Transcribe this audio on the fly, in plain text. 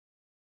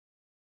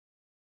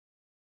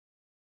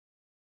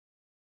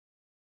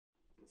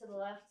to the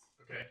left.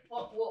 Okay.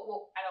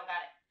 Whoa. I don't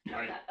got it. All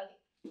right. Okay.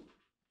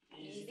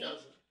 Easy.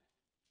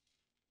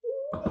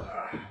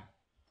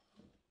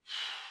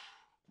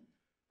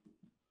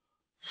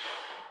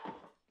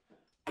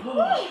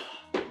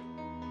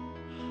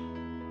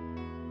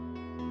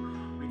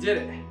 We did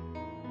it.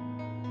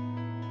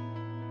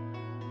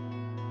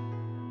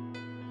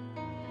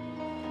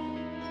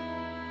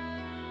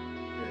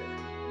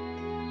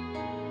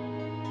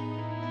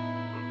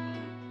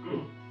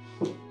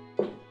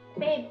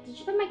 Babe, did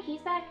you put my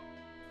keys back?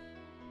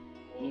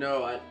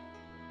 No,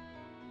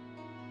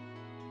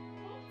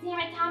 Damn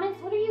it, Thomas,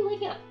 what are you,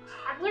 like a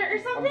toddler or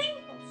something?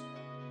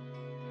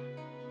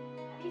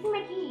 I'm using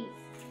my keys.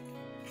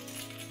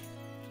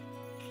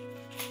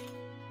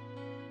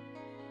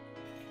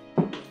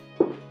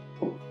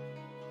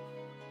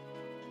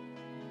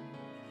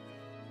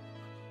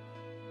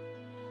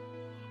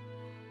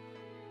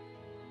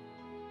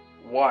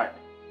 What?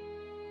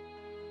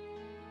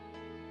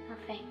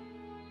 Nothing.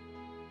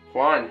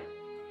 Fun.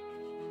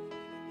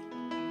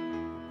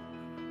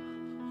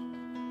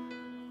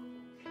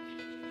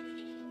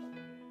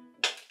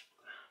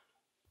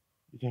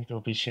 You think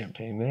there'll be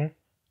champagne there?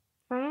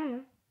 I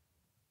don't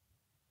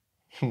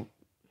know.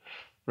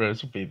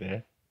 Rose will be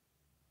there.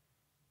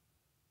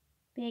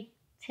 Big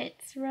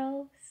tits,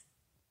 Rose.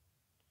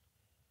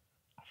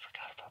 I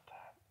forgot about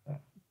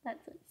that.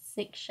 That's what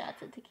 6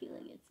 shots of tequila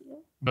gets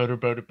you.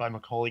 Motorboated by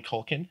Macaulay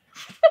Culkin.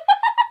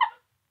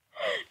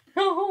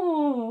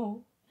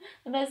 No!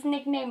 The best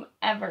nickname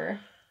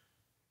ever.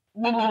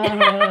 You're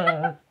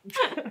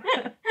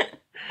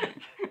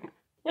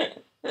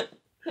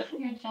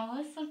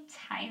jealous of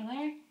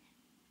Tyler?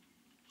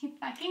 He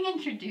fucking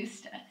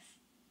introduced us.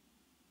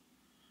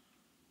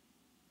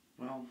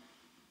 Well,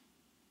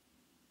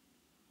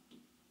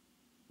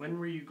 when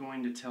were you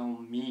going to tell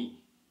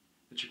me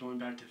that you're going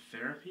back to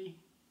therapy?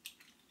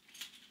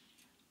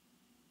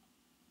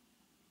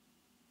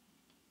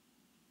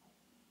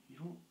 You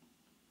don't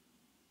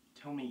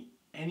tell me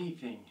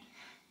anything.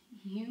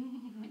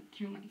 You went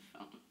through my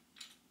phone.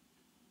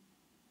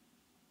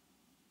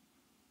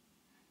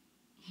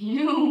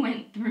 You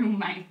went through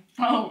my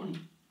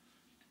phone.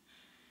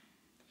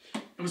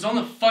 It was on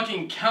the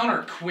fucking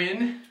counter,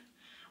 Quinn.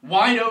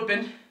 Wide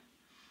open.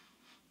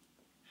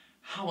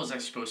 How was I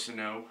supposed to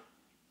know?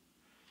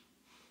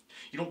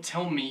 You don't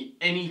tell me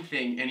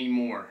anything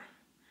anymore.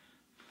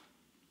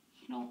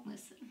 You don't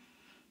listen.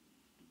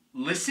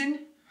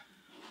 Listen?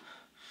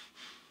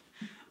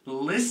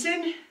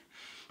 Listen?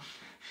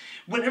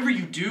 Whenever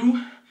you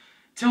do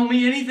tell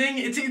me anything,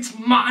 it's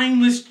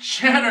mindless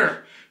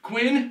chatter,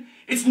 Quinn.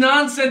 It's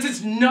nonsense,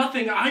 it's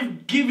nothing.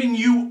 I've given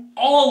you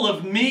all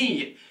of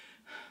me.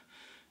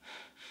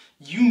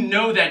 You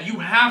know that. You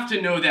have to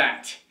know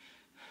that.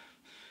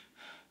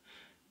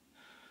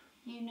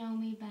 You know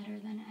me better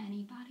than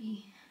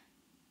anybody.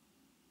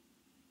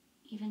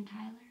 Even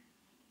Tyler.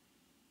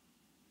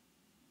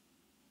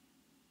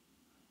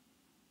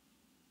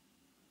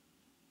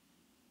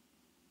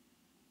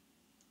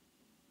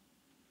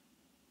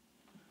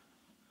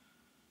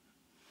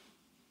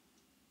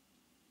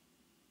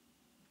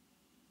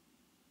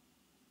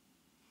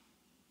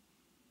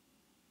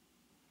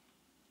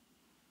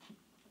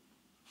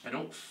 I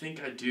don't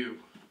think I do.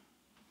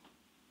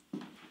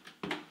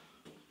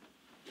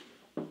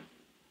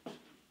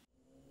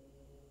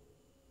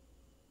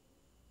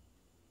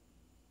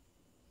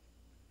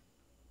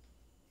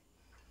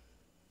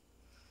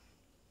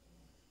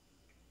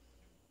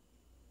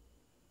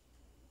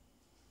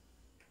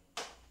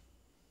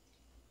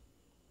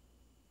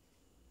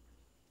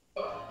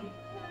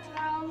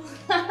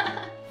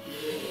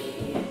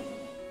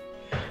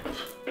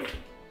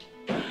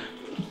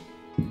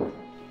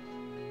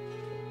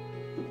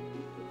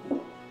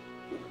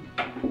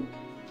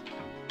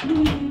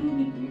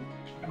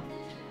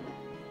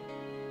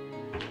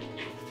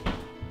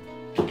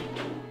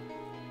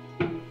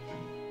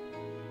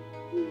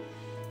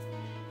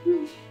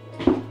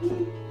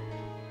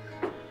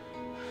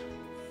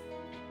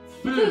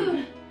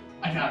 Food!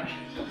 I got it.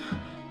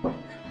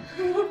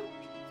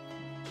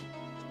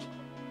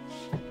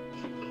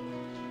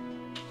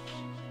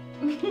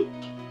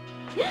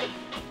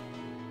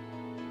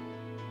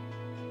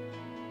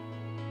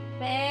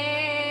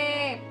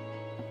 Babe!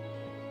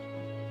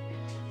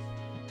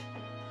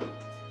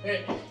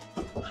 Hey,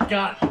 I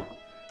got it.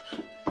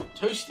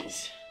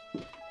 Toasties.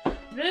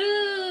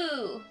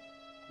 Boo!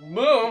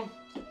 Mom,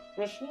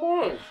 what's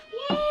wrong? Yay!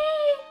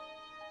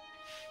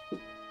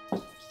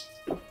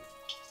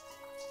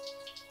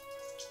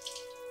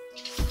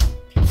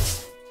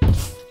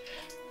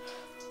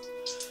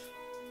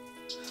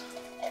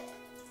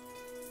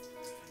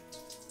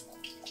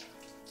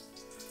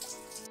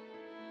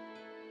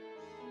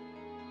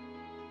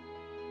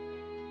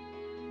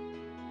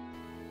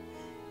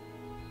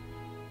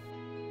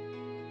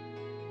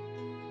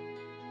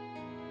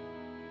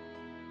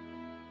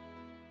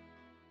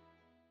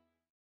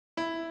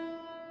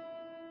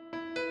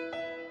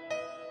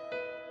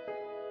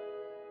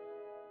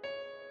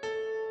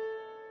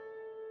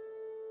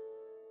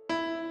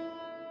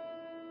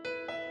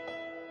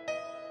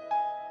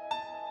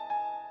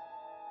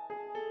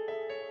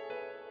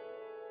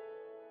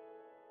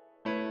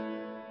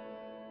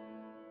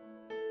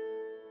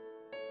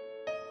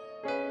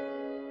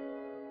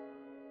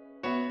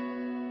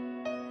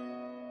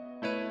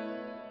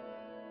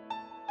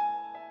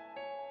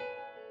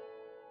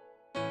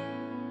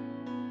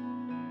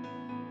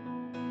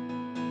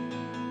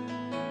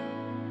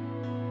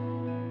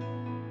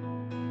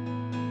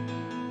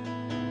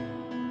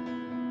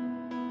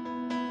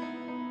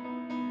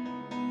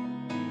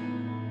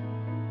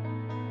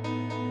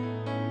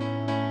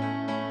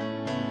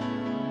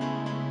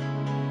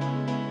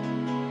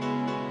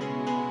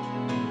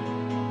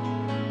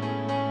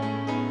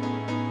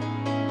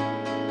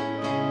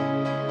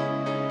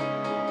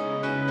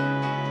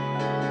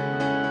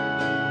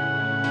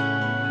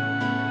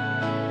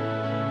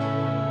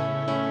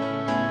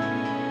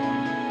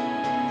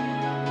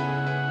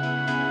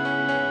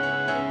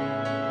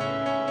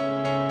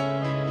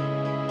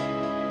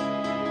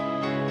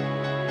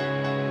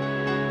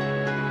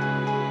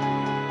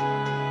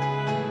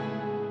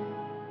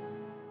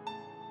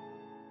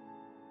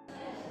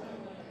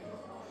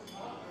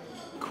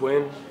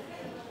 Quinn,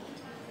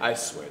 I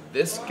swear,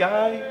 this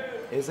guy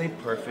is a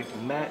perfect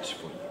match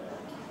for you.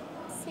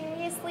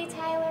 Seriously,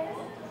 Tyler?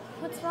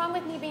 What's wrong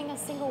with me being a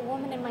single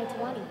woman in my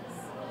 20s?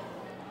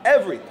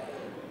 Everything.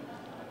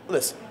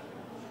 Listen,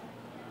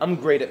 I'm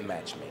great at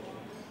matchmaking.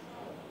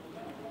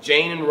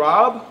 Jane and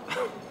Rob,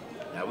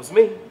 that was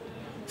me.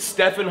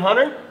 Steph and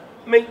Hunter,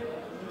 me.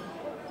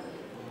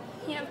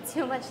 You have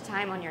too much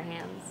time on your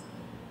hands.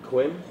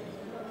 Quinn,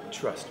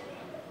 trust me.